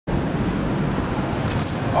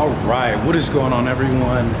All right, what is going on,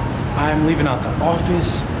 everyone? I'm leaving out the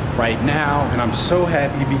office right now, and I'm so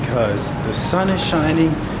happy because the sun is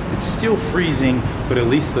shining. It's still freezing, but at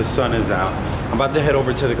least the sun is out. I'm about to head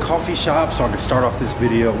over to the coffee shop so I can start off this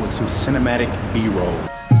video with some cinematic B-roll.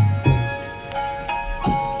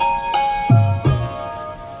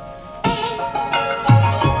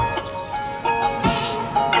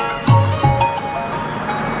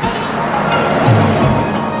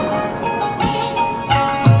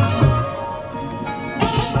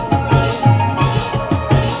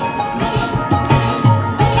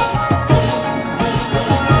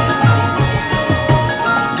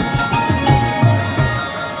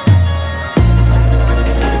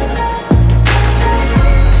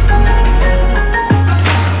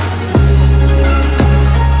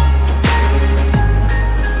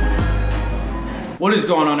 What is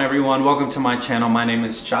going on, everyone? Welcome to my channel. My name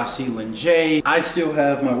is Gyasilinje. I still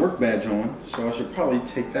have my work badge on, so I should probably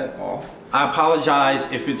take that off. I apologize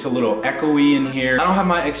if it's a little echoey in here. I don't have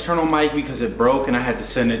my external mic because it broke and I had to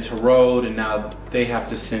send it to Rode, and now they have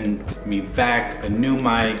to send me back a new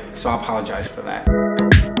mic, so I apologize for that.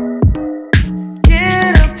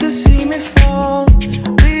 Get up to see me fall.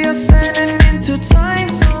 We are standing into time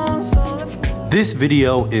zones. This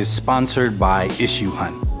video is sponsored by Issue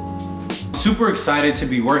Hunt. Super excited to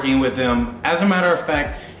be working with them. As a matter of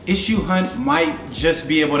fact, Issue Hunt might just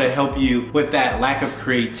be able to help you with that lack of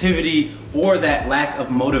creativity or that lack of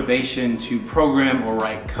motivation to program or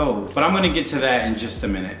write code. But I'm gonna get to that in just a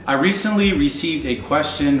minute. I recently received a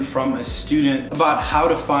question from a student about how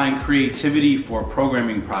to find creativity for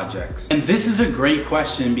programming projects. And this is a great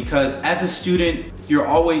question because as a student, you're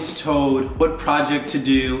always told what project to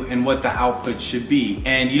do and what the output should be.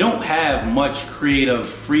 And you don't have much creative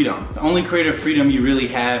freedom. The only creative freedom you really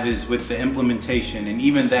have is with the implementation, and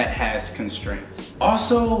even that has constraints.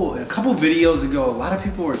 Also, a couple videos ago, a lot of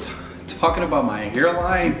people were talking about my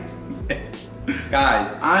hairline.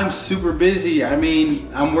 Guys, I'm super busy. I mean,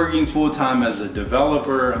 I'm working full-time as a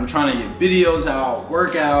developer. I'm trying to get videos out,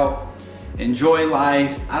 work out, enjoy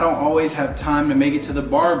life. I don't always have time to make it to the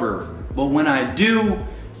barber. But when I do,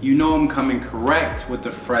 you know I'm coming correct with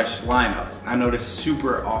the fresh lineup. I know this is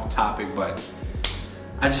super off topic, but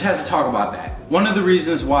I just had to talk about that. One of the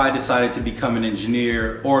reasons why I decided to become an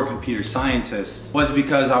engineer or a computer scientist was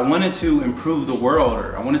because I wanted to improve the world,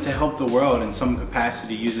 or I wanted to help the world in some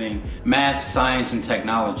capacity using math, science, and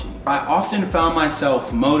technology. I often found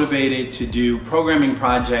myself motivated to do programming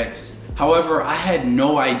projects. However, I had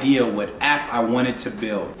no idea what app I wanted to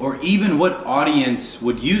build, or even what audience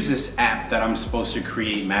would use this app that I'm supposed to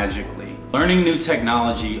create magically. Learning new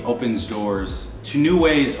technology opens doors to new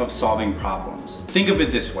ways of solving problems. Think of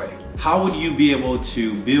it this way. How would you be able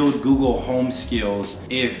to build Google Home skills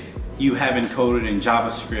if you haven't coded in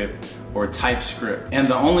JavaScript or TypeScript, and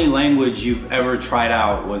the only language you've ever tried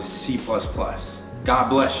out was C++? God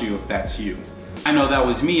bless you if that's you. I know that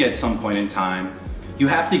was me at some point in time. You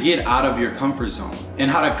have to get out of your comfort zone and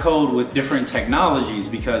how to code with different technologies,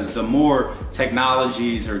 because the more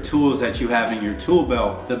technologies or tools that you have in your tool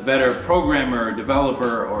belt, the better programmer,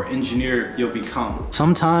 developer, or engineer you'll become.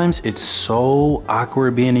 Sometimes it's so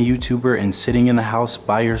awkward being a YouTuber and sitting in the house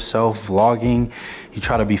by yourself vlogging. You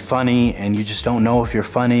try to be funny and you just don't know if you're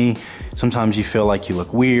funny. Sometimes you feel like you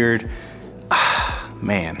look weird.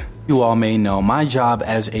 Man. You all may know my job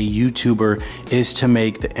as a YouTuber is to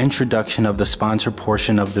make the introduction of the sponsor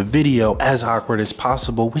portion of the video as awkward as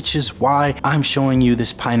possible, which is why I'm showing you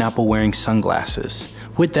this pineapple wearing sunglasses.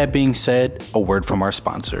 With that being said, a word from our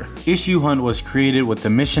sponsor. Issue Hunt was created with the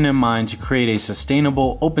mission in mind to create a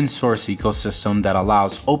sustainable open source ecosystem that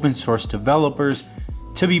allows open source developers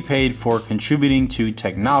to be paid for contributing to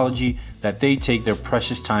technology that they take their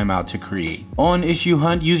precious time out to create. On Issue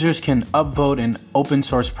Hunt, users can upvote an open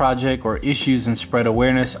source project or issues and spread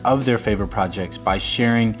awareness of their favorite projects by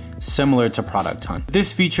sharing, similar to Product Hunt. With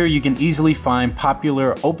this feature, you can easily find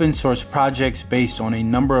popular open source projects based on a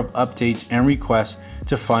number of updates and requests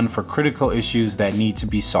to fund for critical issues that need to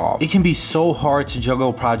be solved. It can be so hard to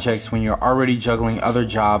juggle projects when you're already juggling other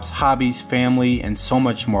jobs, hobbies, family, and so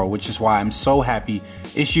much more, which is why I'm so happy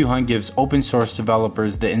Issue Hunt gives open source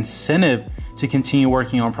developers the incentive to continue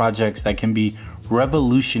working on projects that can be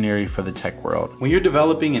revolutionary for the tech world. When you're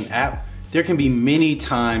developing an app, there can be many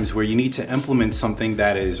times where you need to implement something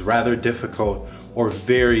that is rather difficult or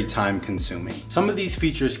very time consuming. Some of these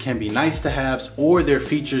features can be nice to haves, or they're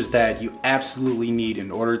features that you absolutely need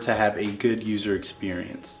in order to have a good user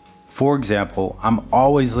experience. For example, I'm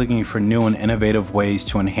always looking for new and innovative ways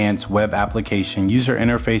to enhance web application user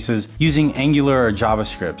interfaces using Angular or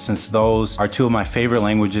JavaScript, since those are two of my favorite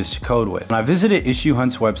languages to code with. When I visited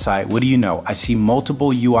IssueHunt's website, what do you know? I see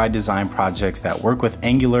multiple UI design projects that work with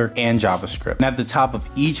Angular and JavaScript. And at the top of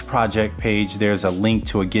each project page, there's a link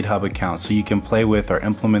to a GitHub account so you can play with or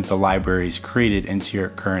implement the libraries created into your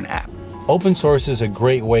current app. Open source is a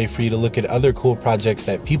great way for you to look at other cool projects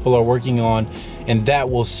that people are working on, and that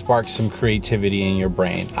will spark some creativity in your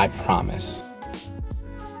brain, I promise.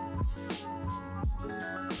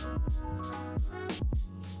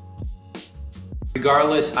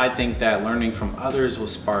 Regardless, I think that learning from others will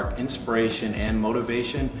spark inspiration and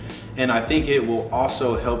motivation, and I think it will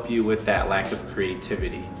also help you with that lack of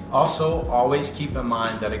creativity. Also, always keep in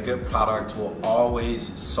mind that a good product will always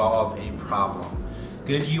solve a problem.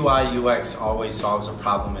 Good UI UX always solves a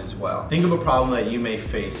problem as well. Think of a problem that you may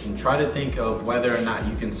face and try to think of whether or not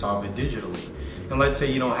you can solve it digitally. And let's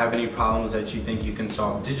say you don't have any problems that you think you can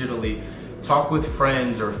solve digitally. Talk with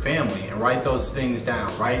friends or family and write those things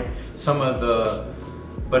down. Write some of the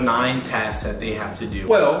benign tasks that they have to do.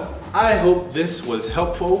 Well, I hope this was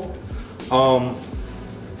helpful.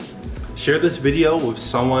 Share this video with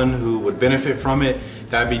someone who would benefit from it.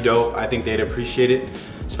 That'd be dope. I think they'd appreciate it.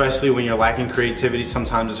 Especially when you're lacking creativity,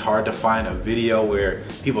 sometimes it's hard to find a video where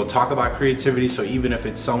people talk about creativity. So even if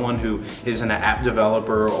it's someone who isn't an app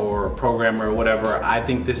developer or a programmer or whatever, I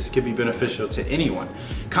think this could be beneficial to anyone.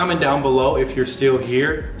 Comment down below if you're still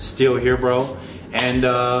here bro. And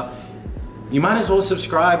you might as well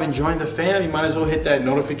subscribe and join the fam. You might as well hit that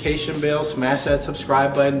notification bell, smash that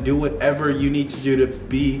subscribe button, do whatever you need to do to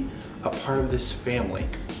be a part of this family.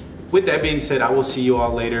 With that being said, I will see you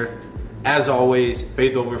all later. As always,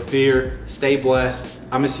 faith over fear, stay blessed.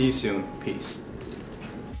 I'm gonna see you soon. Peace.